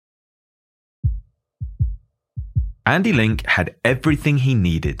Andy Link had everything he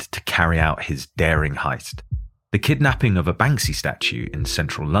needed to carry out his daring heist. The kidnapping of a Banksy statue in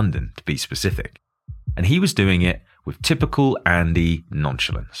central London, to be specific. And he was doing it with typical Andy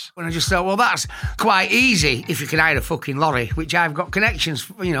nonchalance. When I just thought, well, that's quite easy if you can hire a fucking lorry, which I've got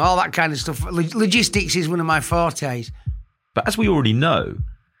connections, all that kind of stuff. Logistics is one of my fortes. But as we already know,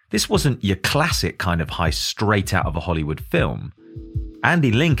 this wasn't your classic kind of heist straight out of a Hollywood film.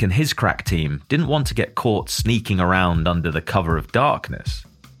 Andy Link and his crack team didn't want to get caught sneaking around under the cover of darkness.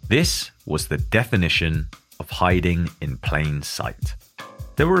 This was the definition of hiding in plain sight.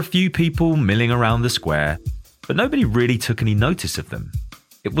 There were a few people milling around the square, but nobody really took any notice of them.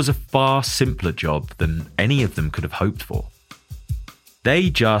 It was a far simpler job than any of them could have hoped for.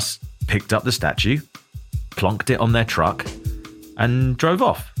 They just picked up the statue, plonked it on their truck, and drove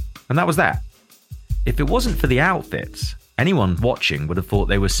off. And that was that. If it wasn't for the outfits, anyone watching would have thought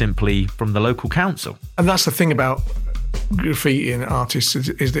they were simply from the local council. And that's the thing about graffiti and artists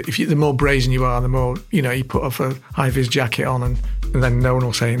is that the more brazen you are, the more, you put off a high-vis jacket on and then no one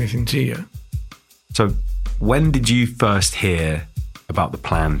will say anything to you. So when did you first hear about the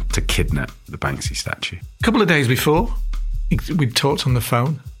plan to kidnap the Banksy statue? A couple of days before, we'd talked on the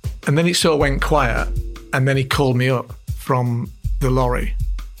phone, and then it sort of went quiet, and then he called me up from the lorry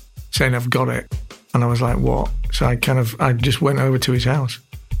saying, I've got it. And I was like, what? So I just went over to his house.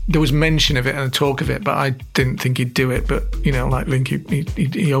 There was mention of it and a talk of it, but I didn't think he'd do it. But, like Link,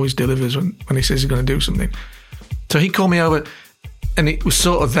 he always delivers when he says he's going to do something. So he called me over, and it was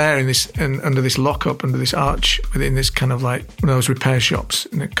sort of there under this lockup, under this arch, within this kind of like one of those repair shops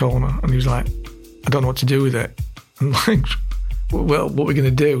in the corner. And he was like, I don't know what to do with it. I'm like, well, what are we going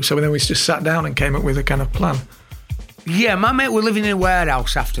to do? So then we just sat down and came up with a kind of plan. Yeah, my mate were living in a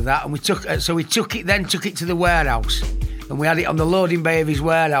warehouse after that, and we took it to the warehouse, and we had it on the loading bay of his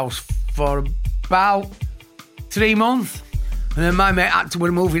warehouse for about 3 months, and then my mate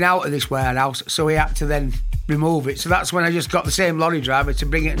were moving out of this warehouse, so he had to then remove it. So that's when I just got the same lorry driver to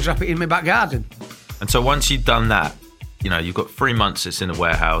bring it and drop it in my back garden. And so once you'd done that, you've got 3 months it's in a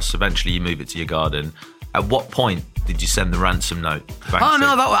warehouse, eventually you move it to your garden. At what point did you send the ransom note? Oh,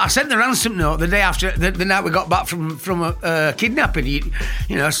 no, I sent the ransom note the day after, the night we got back from kidnapping.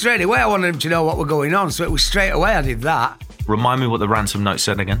 Straight away I wanted him to know what was going on, so it was straight away I did that. Remind me what the ransom note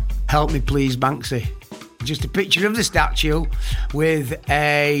said again. Help me please, Banksy. Just a picture of the statue with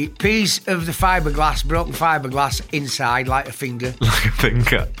a piece of the broken fiberglass inside, like a finger. Like a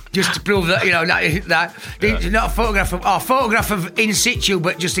finger. Just to prove that, not a photograph of in situ,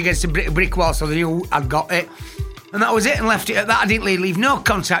 but just against a brick wall, so they knew I'd got it. And that was it, and left it at that. I didn't leave no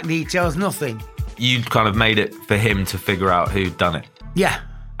contact details, nothing. You kind of made it for him to figure out who'd done it? Yeah.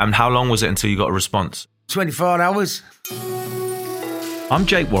 And how long was it until you got a response? 24 hours. I'm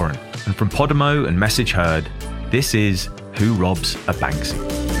Jake Warren, and from Podimo and Message Heard, this is Who Robs A Banksy?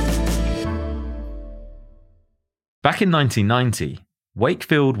 Back in 1990,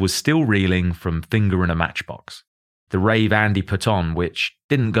 Wakefield was still reeling from Finger In A Matchbox, the rave Andy put on, which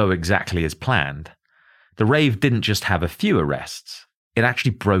didn't go exactly as planned. The rave didn't just have a few arrests, it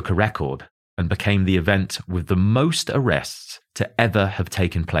actually broke a record and became the event with the most arrests to ever have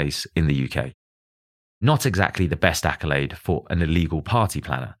taken place in the UK. Not exactly the best accolade for an illegal party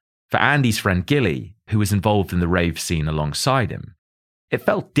planner. For Andy's friend Gilly, who was involved in the rave scene alongside him, it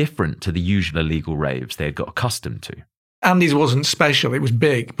felt different to the usual illegal raves they had got accustomed to. Andy's wasn't special, it was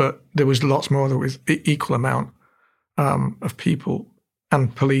big, but there was lots more. There was equal amount of people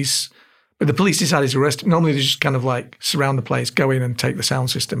and police. But the police decided to arrest him. Normally they just kind of like surround the place, go in and take the sound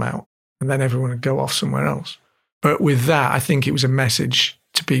system out, and then everyone would go off somewhere else. But with that, I think it was a message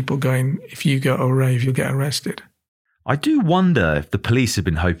to people going, if you go to a rave, you'll get arrested. I do wonder if the police had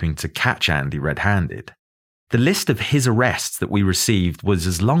been hoping to catch Andy red-handed. The list of his arrests that we received was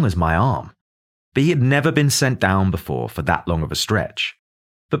as long as my arm. But he had never been sent down before for that long of a stretch.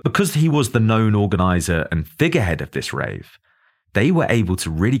 But because he was the known organiser and figurehead of this rave, they were able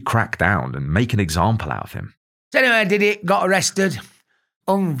to really crack down and make an example out of him. So anyway, I did it, got arrested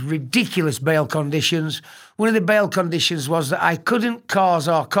on ridiculous bail conditions. One of the bail conditions was that I couldn't cause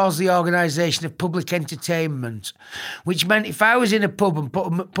the organisation of public entertainment, which meant if I was in a pub and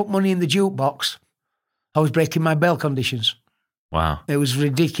put money in the jukebox, I was breaking my bail conditions. Wow. It was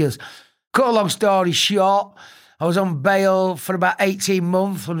ridiculous. Cut a long story short, I was on bail for about 18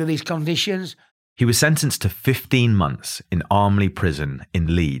 months under these conditions. He was sentenced to 15 months in Armley Prison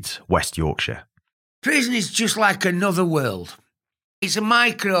in Leeds, West Yorkshire. Prison is just like another world. It's a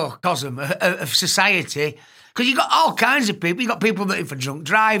microcosm of society, because you've got all kinds of people. You've got people that are for drunk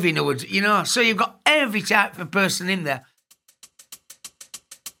driving, so you've got every type of person in there.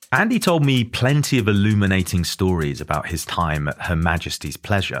 Andy told me plenty of illuminating stories about his time at Her Majesty's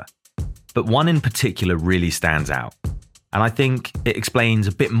pleasure, but one in particular really stands out, and I think it explains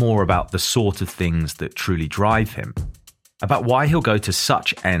a bit more about the sort of things that truly drive him, about why he'll go to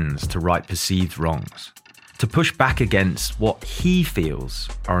such ends to right perceived wrongs, to push back against what he feels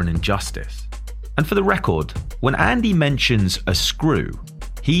are an injustice. And for the record, when Andy mentions a screw,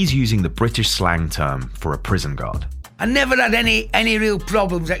 he's using the British slang term for a prison guard. I never had any real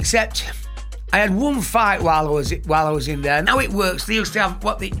problems, except I had one fight while I was in there. Now it works. They used to have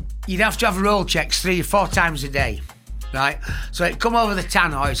you'd have to have roll checks 3 or 4 times a day, right? So it'd come over the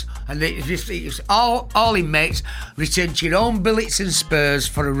tannoys, and it was all inmates return to your own billets and spurs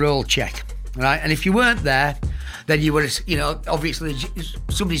for a roll check, right? And if you weren't there, then you were, obviously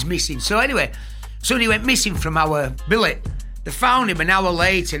somebody's missing. So anyway, somebody went missing from our billet. They found him an hour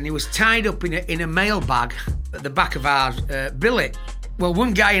later, and he was tied up in a mail bag at the back of our billet. Well,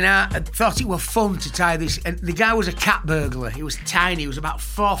 one guy in our thought it was fun to tie this, and the guy was a cat burglar. He was tiny. He was about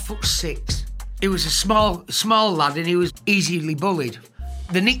 4'6". He was a small lad, and he was easily bullied.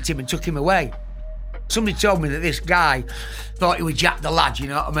 They nicked him and took him away. Somebody told me that this guy thought he was Jack the Lad, you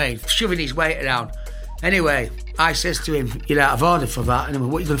know what I mean, shoving his weight around. Anyway, I says to him, "You're out of order for that." And I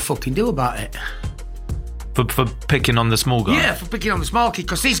went, "What are you going to fucking do about it?" For picking on the small guy? Yeah, for picking on the small kid,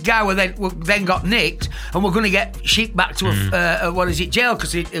 because this guy then got nicked, and we're going to get shipped back to jail,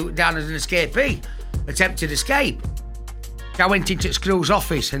 because he was down as an escapee, attempted escape. I went into Screw's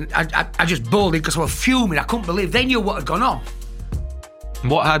office, and I just bawled because I was fuming. I couldn't believe they knew what had gone on.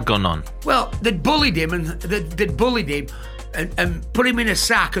 What had gone on? Well, they'd bullied him, and put him in a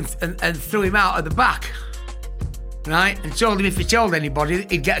sack and threw him out at the back, right? And told him if he told anybody,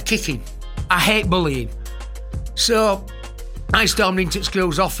 he'd get a kicking. I hate bullying. So I stormed into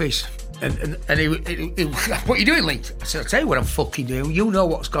Screw's office, and he "What are you doing, Lee?" I said, "I'll tell you what I'm fucking doing. You know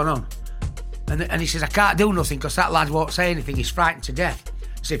what's gone on." And he says, "I can't do nothing because that lad won't say anything. He's frightened to death.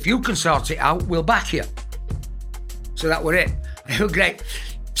 So if you can sort it out, we'll back you." So that were it. It was great.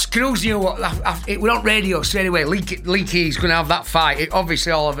 Screws knew what... We're on radio straight away. Leaky's going to have that fight.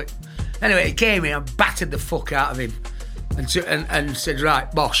 Obviously, all of it. Anyway, he came in and battered the fuck out of him and said,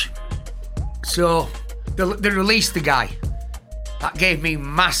 "Right, boss." So... They released the guy. That gave me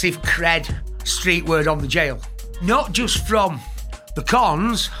massive cred, street word on the jail. Not just from the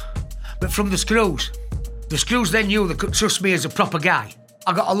cons, but from the Screws. The Screws then knew they could trust me as a proper guy.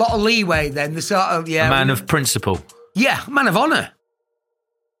 I got a lot of leeway then. The sort of, a man of principle. Yeah, man of honour.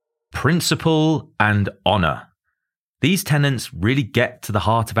 Principle and honour. These tenets really get to the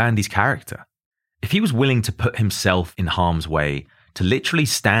heart of Andy's character. If he was willing to put himself in harm's way, to literally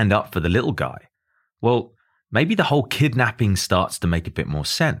stand up for the little guy, well, maybe the whole kidnapping starts to make a bit more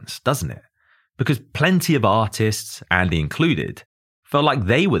sense, doesn't it? Because plenty of artists, Andy included, felt like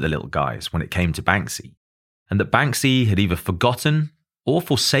they were the little guys when it came to Banksy, and that Banksy had either forgotten or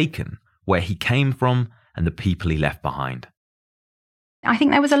forsaken where he came from and the people he left behind. I think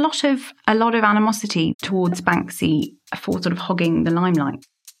there was a lot of animosity towards Banksy for sort of hogging the limelight.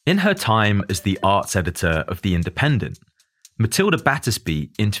 In her time as the arts editor of The Independent, Matilda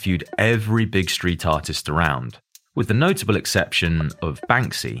Battersby interviewed every big street artist around, with the notable exception of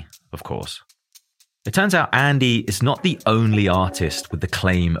Banksy, of course. It turns out Andy is not the only artist with the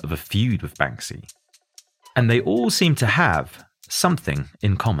claim of a feud with Banksy, and they all seem to have something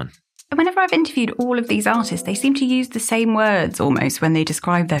in common. Whenever I've interviewed all of these artists, they seem to use the same words almost when they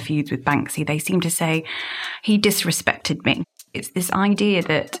describe their feuds with Banksy. They seem to say, "He disrespected me." It's this idea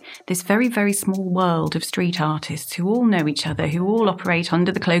that this very, very small world of street artists who all know each other, who all operate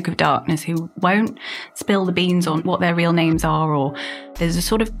under the cloak of darkness, who won't spill the beans on what their real names are, or there's a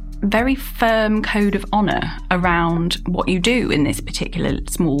sort of very firm code of honour around what you do in this particular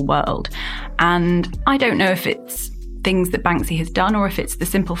small world. And I don't know if it's things that Banksy has done or if it's the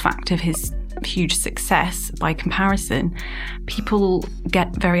simple fact of his huge success by comparison. People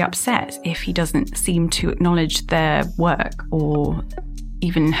get very upset if he doesn't seem to acknowledge their work or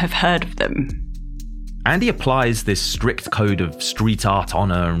even have heard of them. Andy applies this strict code of street art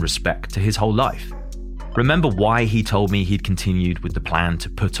honour and respect to his whole life. Remember why he told me he'd continued with the plan to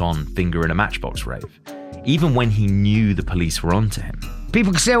put on Finger In A Matchbox rave, even when he knew the police were onto him.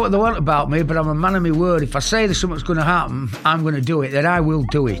 People can say what they want about me, but I'm a man of my word. If I say there's something's going to happen, I'm going to do it, then I will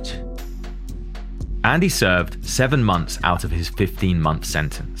do it. Andy served 7 months out of his 15-month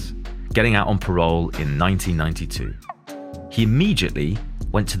sentence, getting out on parole in 1992. He immediately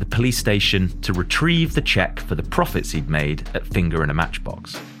went to the police station to retrieve the check for the profits he'd made at Finger In A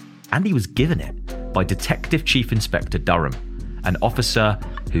Matchbox. And he was given it by Detective Chief Inspector Durham, an officer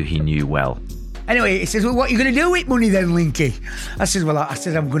who he knew well. Anyway, he says, well, what are you going to do with money then, Linky? I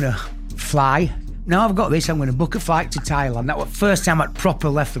said, I'm going to fly. Now I've got this, I'm going to book a flight to Thailand. That was the first time I'd proper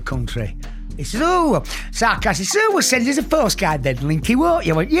left the country. He says, sarcastic. So we'll send us a postcard then, Linky, won't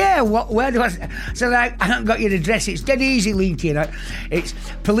you? I went, yeah, where do I... So I haven't got your address. It's dead easy, Linky. It's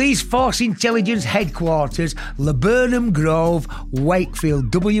Police Force Intelligence Headquarters, Laburnum Grove, Wakefield,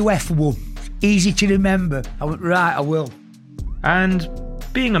 WF1. Easy to remember. I went, right, I will. And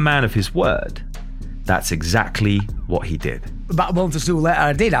being a man of his word, that's exactly what he did. About a month or so later,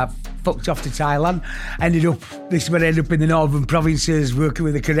 I did. I fucked off to Thailand. This is when I ended up in the northern provinces working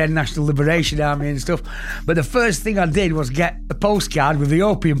with the Karen National Liberation Army and stuff. But the first thing I did was get a postcard with the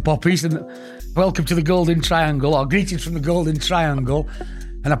opium poppies and welcome to the Golden Triangle, or greetings from the Golden Triangle.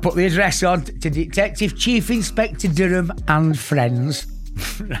 And I put the address on to Detective Chief Inspector Durham and friends.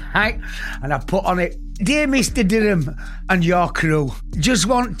 Right? And I put on it, dear Mr. Durham and your crew, just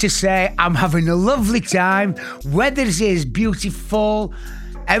want to say I'm having a lovely time. Weather is beautiful.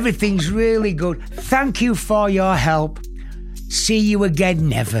 Everything's really good. Thank you for your help. See you again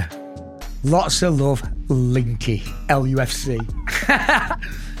never. Lots of love, Linky. LUFC.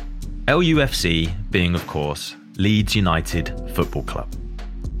 LUFC being, of course, Leeds United Football Club.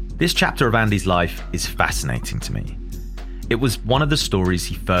 This chapter of Andy's life is fascinating to me. It was one of the stories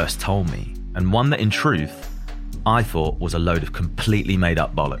he first told me, and one that in truth, I thought was a load of completely made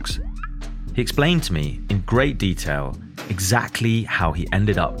up bollocks. He explained to me in great detail exactly how he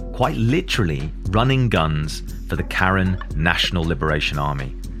ended up quite literally running guns for the Karen National Liberation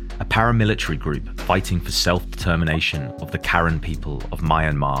Army, a paramilitary group fighting for self-determination of the Karen people of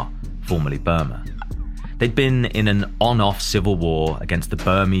Myanmar, formerly Burma. They'd been in an on-off civil war against the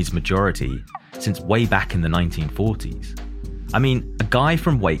Burmese majority since way back in the 1940s. I mean, a guy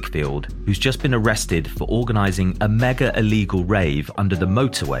from Wakefield who's just been arrested for organising a mega illegal rave under the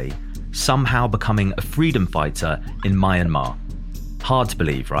motorway, somehow becoming a freedom fighter in Myanmar. Hard to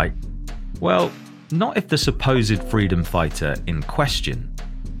believe, right? Well, not if the supposed freedom fighter in question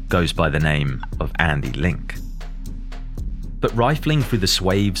goes by the name of Andy Link. But rifling through the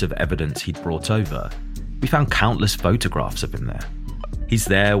swathes of evidence he'd brought over, we found countless photographs of him there. He's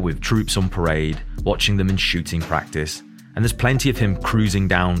there with troops on parade, watching them in shooting practice, and there's plenty of him cruising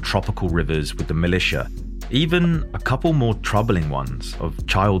down tropical rivers with the militia, even a couple more troubling ones of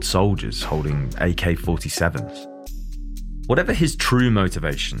child soldiers holding AK-47s. Whatever his true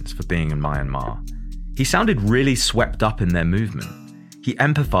motivations for being in Myanmar, he sounded really swept up in their movement. He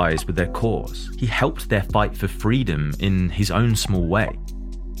empathised with their cause. He helped their fight for freedom in his own small way.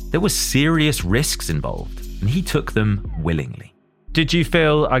 There were serious risks involved, and he took them willingly. Did you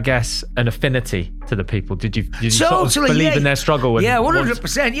feel, I guess, an affinity to the people? Did you sort of believe in their struggle? Yeah,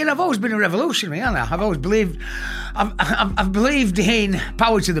 100%. You know, I've always been a revolutionary, haven't I? I've always believed, I've believed in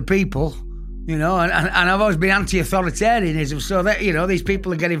power to the people, you know, and I've always been anti-authoritarianism. So that, you know, these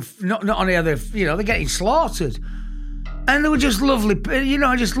people are getting not only are they, you know, they're getting slaughtered, and they were just lovely. You know,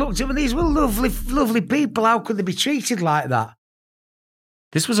 I just looked at them. These were lovely people. How could they be treated like that?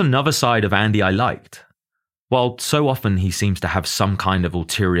 This was another side of Andy I liked. While so often he seems to have some kind of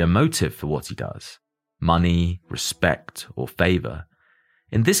ulterior motive for what he does, money, respect, or favour,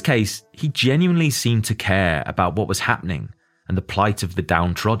 in this case, he genuinely seemed to care about what was happening and the plight of the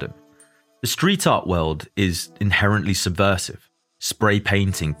downtrodden. The street art world is inherently subversive. Spray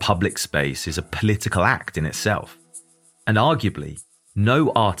painting public space is a political act in itself. And arguably,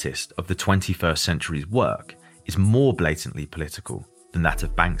 no artist of the 21st century's work is more blatantly political than that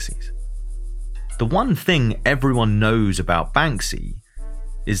of Banksy's. The one thing everyone knows about Banksy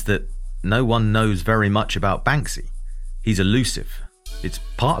is that no one knows very much about Banksy. He's elusive. It's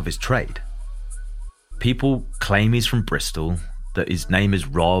part of his trade. People claim he's from Bristol, that his name is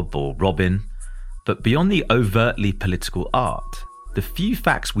Rob or Robin, but beyond the overtly political art, the few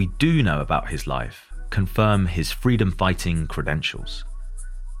facts we do know about his life confirm his freedom-fighting credentials.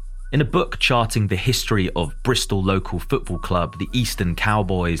 In a book charting the history of Bristol local football club, the Eastern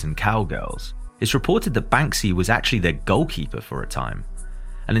Cowboys and Cowgirls, it's reported that Banksy was actually their goalkeeper for a time.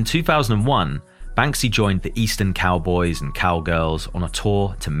 And in 2001, Banksy joined the Eastern Cowboys and Cowgirls on a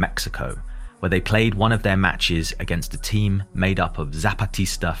tour to Mexico, where they played one of their matches against a team made up of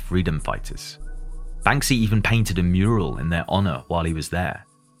Zapatista freedom fighters. Banksy even painted a mural in their honour while he was there.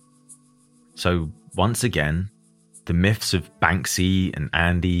 So once again, the myths of Banksy and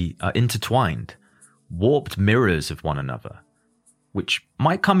Andy are intertwined, warped mirrors of one another, which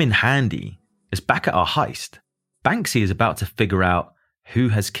might come in handy as back at our heist, Banksy is about to figure out who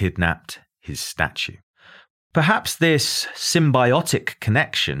has kidnapped his statue. Perhaps this symbiotic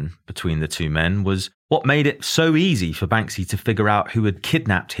connection between the two men was What made it so easy for Banksy to figure out who had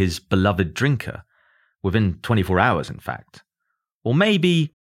kidnapped his beloved drinker? Within 24 hours, in fact. Or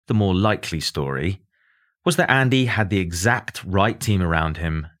maybe the more likely story was that Andy had the exact right team around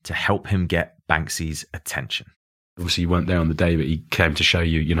him to help him get Banksy's attention. Obviously, you weren't there on the day, but he came to show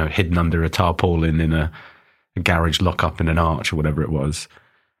you, hidden under a tarpaulin in a garage lockup in an arch or whatever it was.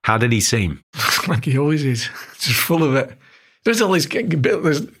 How did he seem? Like he always is. Just full of it. There's all these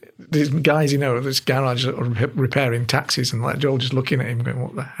guys, this garage that are repairing taxis, and they're all just looking at him going,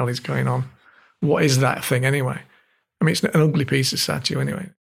 what the hell is going on? What is that thing anyway? I mean, it's an ugly piece of statue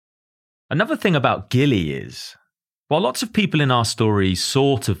anyway. Another thing about Gilly is, while lots of people in our story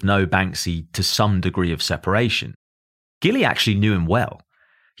sort of know Banksy to some degree of separation, Gilly actually knew him well.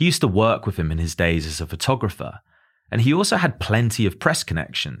 He used to work with him in his days as a photographer, and he also had plenty of press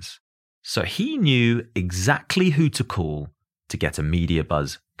connections. So he knew exactly who to call to get a media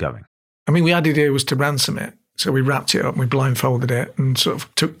buzz going. I mean, the idea was to ransom it. So we wrapped it up and we blindfolded it and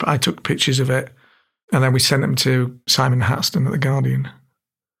I took pictures of it, and then we sent them to Simon Hatton at The Guardian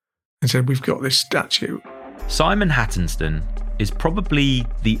and said, we've got this statue. Simon Hatton is probably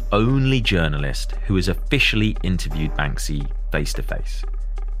the only journalist who has officially interviewed Banksy face to face.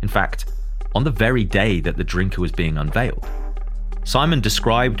 In fact, on the very day that the drinker was being unveiled, Simon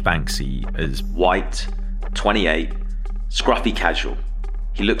described Banksy as white, 28, scruffy casual.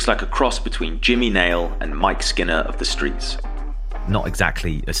 He looks like a cross between Jimmy Nail and Mike Skinner of the streets. Not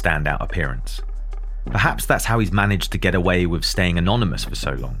exactly a standout appearance. Perhaps that's how he's managed to get away with staying anonymous for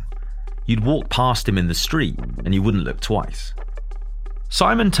so long. You'd walk past him in the street and you wouldn't look twice.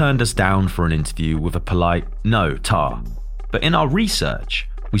 Simon turned us down for an interview with a polite, no, tar. But in our research,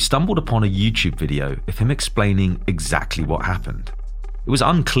 we stumbled upon a YouTube video of him explaining exactly what happened. It was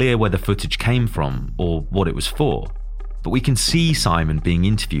unclear where the footage came from or what it was for, but we can see Simon being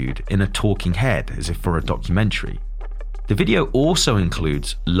interviewed in a talking head as if for a documentary. The video also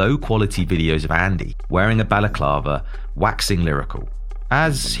includes low-quality videos of Andy wearing a balaclava, waxing lyrical,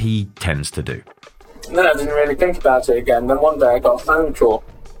 as he tends to do. And then I didn't really think about it again. Then one day I got a phone call,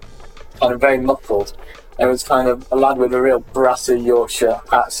 kind of very muffled. It was kind of a lad with a real brassy Yorkshire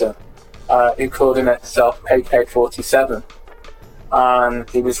accent who called himself AK-47. And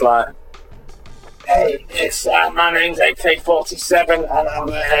he was like, hey, it's my name's AK-47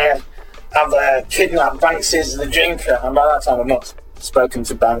 and I've kidnapped Banksy's the drinker. And by that time I've not spoken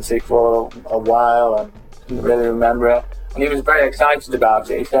to Banksy for a while and didn't really remember it. And he was very excited about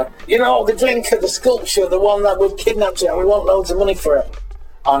it. He said, the drinker, the sculpture, the one that we've kidnapped it and we want loads of money for it.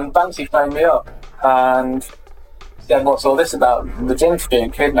 And Banksy phoned me up and said, what's all this about? The drinker being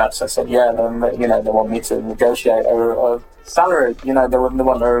kidnapped. So I said, yeah, they want me to negotiate a salary, they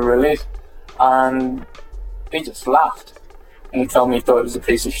want a release. And he just laughed. And he told me he thought it was a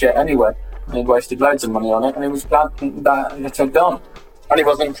piece of shit anyway. And he'd wasted loads of money on it and he was glad that it had gone. And he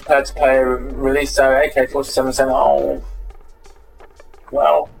wasn't prepared to pay a release, so AK-47 said, oh,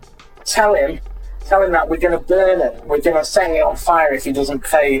 well, tell him that we're going to burn it. We're going to set it on fire if he doesn't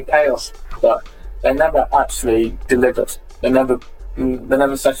pay us. But they never actually delivered. They never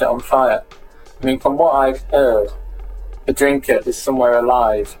set it on fire. I mean, from what I've heard, the drinker is somewhere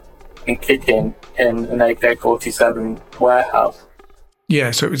alive and kicking in an AK-47 warehouse.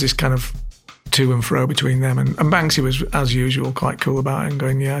 Yeah, so it was this kind of to and fro between them. And Banksy was, as usual, quite cool about it and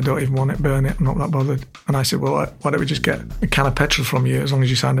going, yeah, I don't even want it, burn it, I'm not that bothered. And I said, well, why don't we just get a can of petrol from you as long as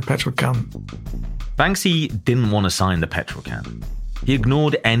you sign the petrol can? Banksy didn't want to sign the petrol can. He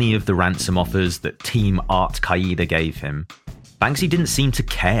ignored any of the ransom offers that Team Art Qaeda gave him. Banksy didn't seem to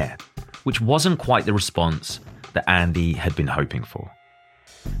care, which wasn't quite the response that Andy had been hoping for.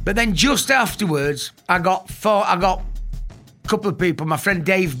 But then just afterwards, I got a couple of people. My friend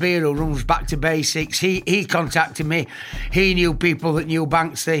Dave Bea, who runs Back to Basics, he contacted me. He knew people that knew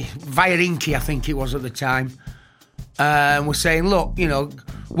Banksy, via Inky, I think it was at the time. And was saying, look,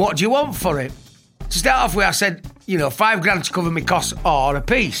 what do you want for it? To start off with, I said, $5,000 to cover my costs or a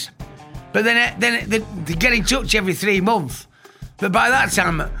piece. But then they get in touch every 3 months. But by that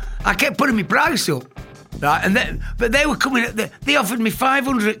time, I kept putting my price up. Right, but they were coming. They offered me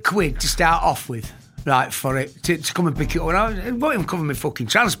 £500 to start off with, right, for it to come and pick it up. And it won't even cover my fucking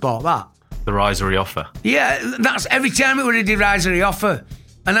transport. That derisory offer. Yeah, that's every time it was a derisory offer.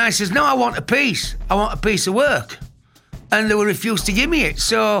 And I says, no, I want a piece. I want a piece of work. And they were refused to give me it.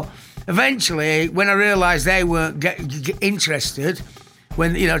 So eventually, when I realised they weren't get interested,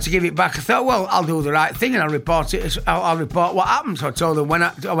 when to give it back, I thought, well, I'll do the right thing and I'll report it. I'll report what happened. So I told them when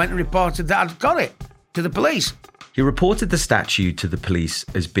I went and reported that I'd got it to the police. He reported the statue to the police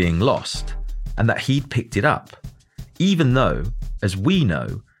as being lost and that he'd picked it up, even though, as we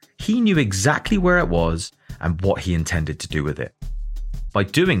know, he knew exactly where it was and what he intended to do with it. By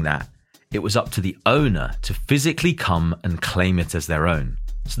doing that, it was up to the owner to physically come and claim it as their own.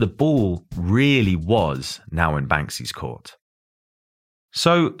 So the ball really was now in Banksy's court.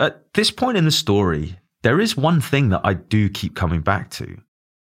 So at this point in the story, there is one thing that I do keep coming back to.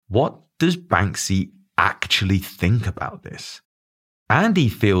 What does Banksy actually think about this? Andy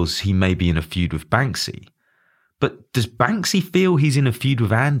feels he may be in a feud with Banksy, but does Banksy feel he's in a feud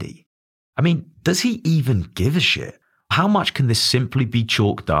with Andy? I mean, does he even give a shit? How much can this simply be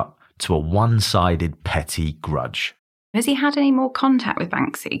chalked up to a one-sided petty grudge? Has he had any more contact with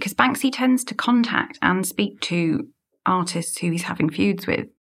Banksy? Because Banksy tends to contact and speak to artists who he's having feuds with.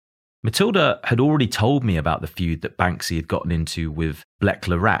 Matilda had already told me about the feud that Banksy had gotten into with Blek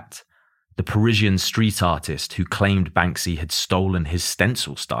Le Rat, the Parisian street artist who claimed Banksy had stolen his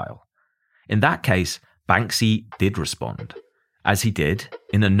stencil style. In that case, Banksy did respond, as he did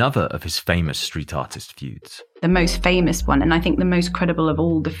in another of his famous street artist feuds. The most famous one, and I think the most credible of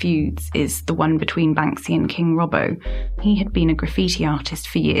all the feuds, is the one between Banksy and King Robbo. He had been a graffiti artist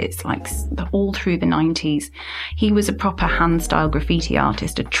for years, like all through the 90s. He was a proper hand-style graffiti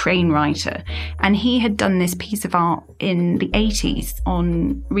artist, a train writer, and he had done this piece of art in the 80s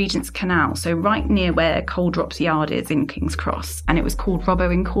on Regent's Canal, so right near where Coal Drops Yard is in King's Cross, and it was called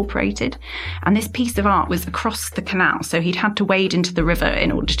Robbo Incorporated. And this piece of art was across the canal, so he'd had to wade into the river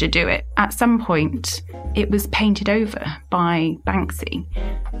in order to do it. At some point, it was painted over by Banksy.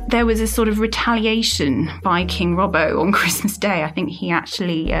 There was a sort of retaliation by King Robbo on Christmas Day. I think he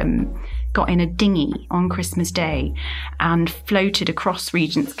actually got in a dinghy on Christmas Day and floated across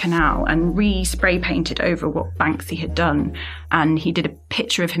Regent's Canal and re-spray painted over what Banksy had done. And he did a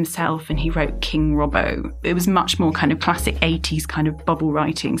picture of himself and he wrote King Robbo. It was much more kind of classic 80s kind of bubble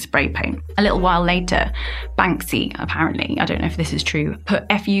writing spray paint. A little while later, Banksy, apparently, I don't know if this is true, put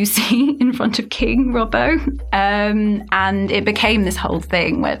FUC in front of King Robbo. And it became this whole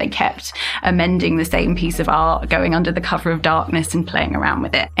thing where they kept amending the same piece of art, going under the cover of darkness and playing around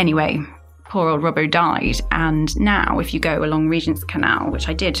with it. Anyway, poor old Robbo died, and now if you go along Regent's Canal, which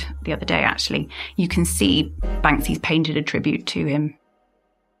I did the other day actually, you can see Banksy's painted a tribute to him.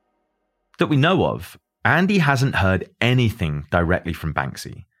 That we know of, Andy hasn't heard anything directly from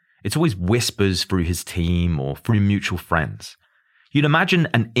Banksy. It's always whispers through his team or through mutual friends. You'd imagine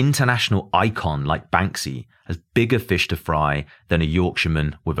an international icon like Banksy has bigger fish to fry than a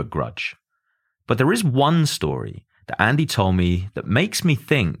Yorkshireman with a grudge. But there is one story that Andy told me that makes me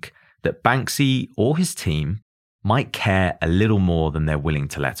think that Banksy or his team might care a little more than they're willing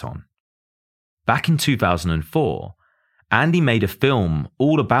to let on. Back in 2004, Andy made a film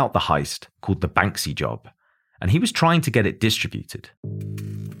all about the heist called The Banksy Job, and he was trying to get it distributed.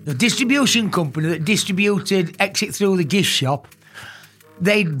 The distribution company that distributed Exit Through the Gift Shop,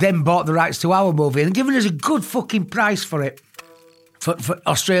 they then bought the rights to our movie and given us a good fucking price for it, for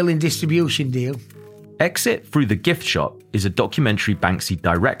Australian distribution deal. Exit Through the Gift Shop is a documentary Banksy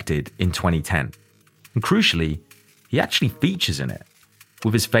directed in 2010. And crucially, he actually features in it,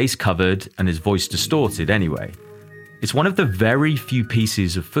 with his face covered and his voice distorted anyway. It's one of the very few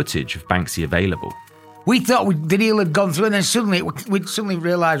pieces of footage of Banksy available. We thought the deal had gone through, and then suddenly we'd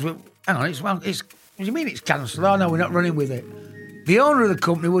realised, hang on, what do you mean it's cancelled? Oh no, we're not running with it. The owner of the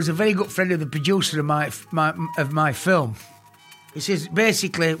company was a very good friend of the producer of my film. He says,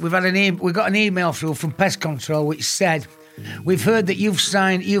 basically, we got an email through from Pest Control which said, we've heard that you've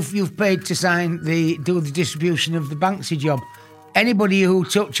paid to do the distribution of the Banksy Job. Anybody who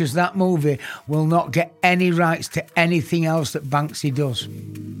touches that movie will not get any rights to anything else that Banksy does.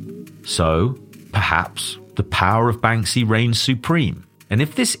 So, perhaps the power of Banksy reigns supreme. And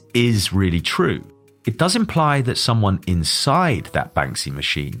if this is really true, it does imply that someone inside that Banksy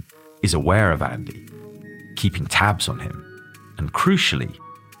machine is aware of Andy, keeping tabs on him, and crucially,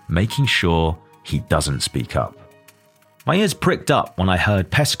 making sure he doesn't speak up. My ears pricked up when I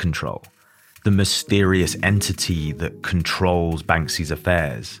heard Pest Control, the mysterious entity that controls Banksy's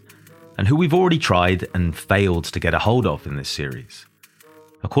affairs, and who we've already tried and failed to get a hold of in this series.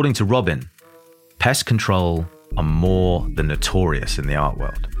 According to Robin, Pest Control are more than notorious in the art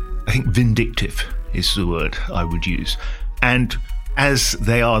world. I think vindictive is the word I would use. And as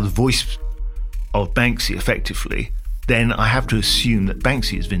they are the voice of Banksy effectively, then I have to assume that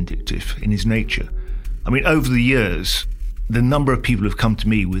Banksy is vindictive in his nature. I mean, over the years, the number of people who have come to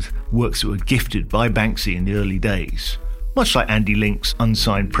me with works that were gifted by Banksy in the early days, much like Andy Link's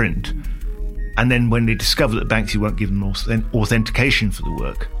unsigned print, and then when they discover that Banksy won't give them authentication for the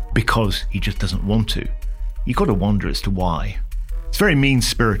work because he just doesn't want to, you've got to wonder as to why. It's very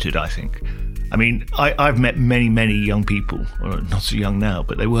mean-spirited, I think. I mean, I've met many, many young people, well, not so young now,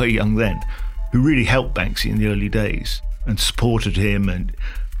 but they were young then, who really helped Banksy in the early days and supported him, and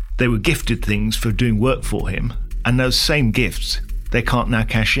they were gifted things for doing work for him, and those same gifts they can't now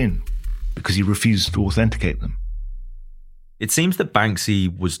cash in because he refused to authenticate them. It seems that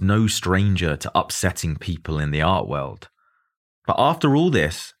Banksy was no stranger to upsetting people in the art world. But after all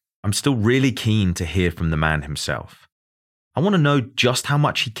this, I'm still really keen to hear from the man himself. I want to know just how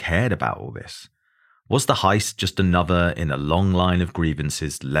much he cared about all this. Was the heist just another in a long line of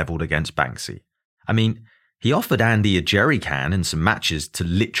grievances levelled against Banksy? I mean, he offered Andy a jerry can and some matches to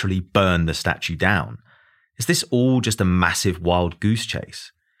literally burn the statue down. Is this all just a massive wild goose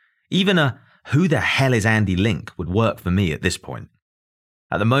chase? Even a "who the hell is Andy Link" would work for me at this point.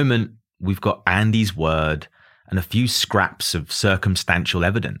 At the moment, we've got Andy's word and a few scraps of circumstantial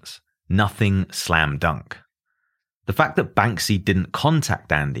evidence. Nothing slam dunk. The fact that Banksy didn't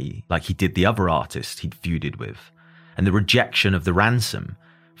contact Andy like he did the other artist he'd feuded with, and the rejection of the ransom,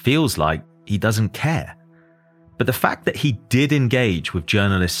 feels like he doesn't care. But the fact that he did engage with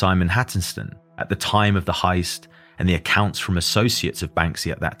journalist Simon Hattenston at the time of the heist and the accounts from associates of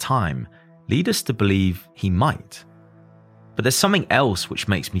Banksy at that time lead us to believe he might. But there's something else which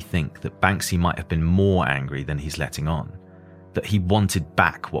makes me think that Banksy might have been more angry than he's letting on, that he wanted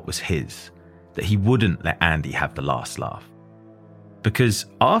back what was his, that he wouldn't let Andy have the last laugh. Because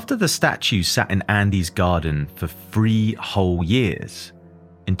after the statue sat in Andy's garden for 3 whole years,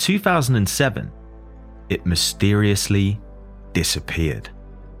 in 2007, it mysteriously disappeared.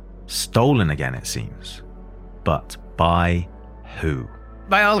 Stolen again, it seems. But by who?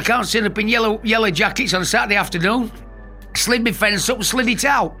 By all accounts, ended up in yellow jackets on a Saturday afternoon. Slid my fence up and slid it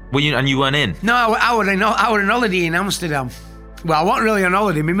out. Well, you weren't in? No, I were on holiday in Amsterdam. Well, I wasn't really on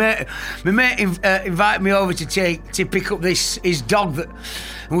holiday. My mate invited me over to pick up his dog that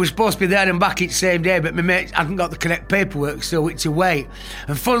we were supposed to be there and back it the same day, but my mate hadn't got the correct paperwork, so we had to wait.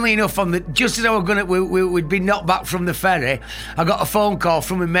 And funnily enough, just as I was we'd been knocked back from the ferry, I got a phone call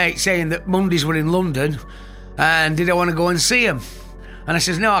from my mate saying that Mondays were in London, and did I want to go and see him? And I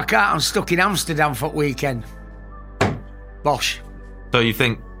says, no, I can't. I'm stuck in Amsterdam for the weekend. Bosh. So you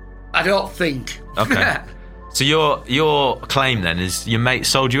think? I don't think. Okay. So your claim then is your mate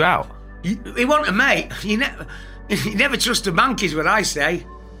sold you out? He wasn't a mate. You never trust a bank is what I say.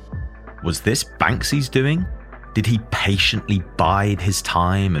 Was this Banksy's doing? Did he patiently bide his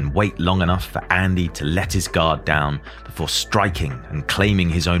time and wait long enough for Andy to let his guard down before striking and claiming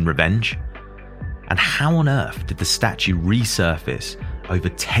his own revenge? And how on earth did the statue resurface over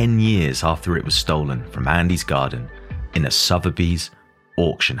 10 years after it was stolen from Andy's garden in a Sotheby's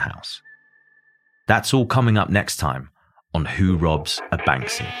auction house? That's all coming up next time on Who Robs a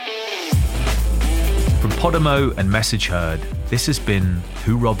Banksy. From Podimo and Message Heard, this has been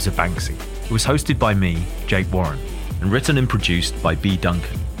Who Robs a Banksy. It was hosted by me, Jake Warren, and written and produced by Bea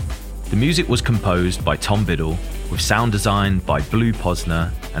Duncan. The music was composed by Tom Biddle, with sound design by Blue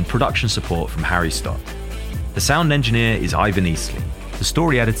Posner and production support from Harry Stott. The sound engineer is Ivan Eastley. The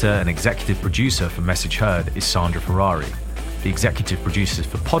story editor and executive producer for Message Heard is Sandra Ferrari. The executive producers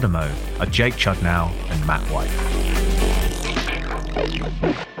for Podimo are Jake Chudnow and Matt White.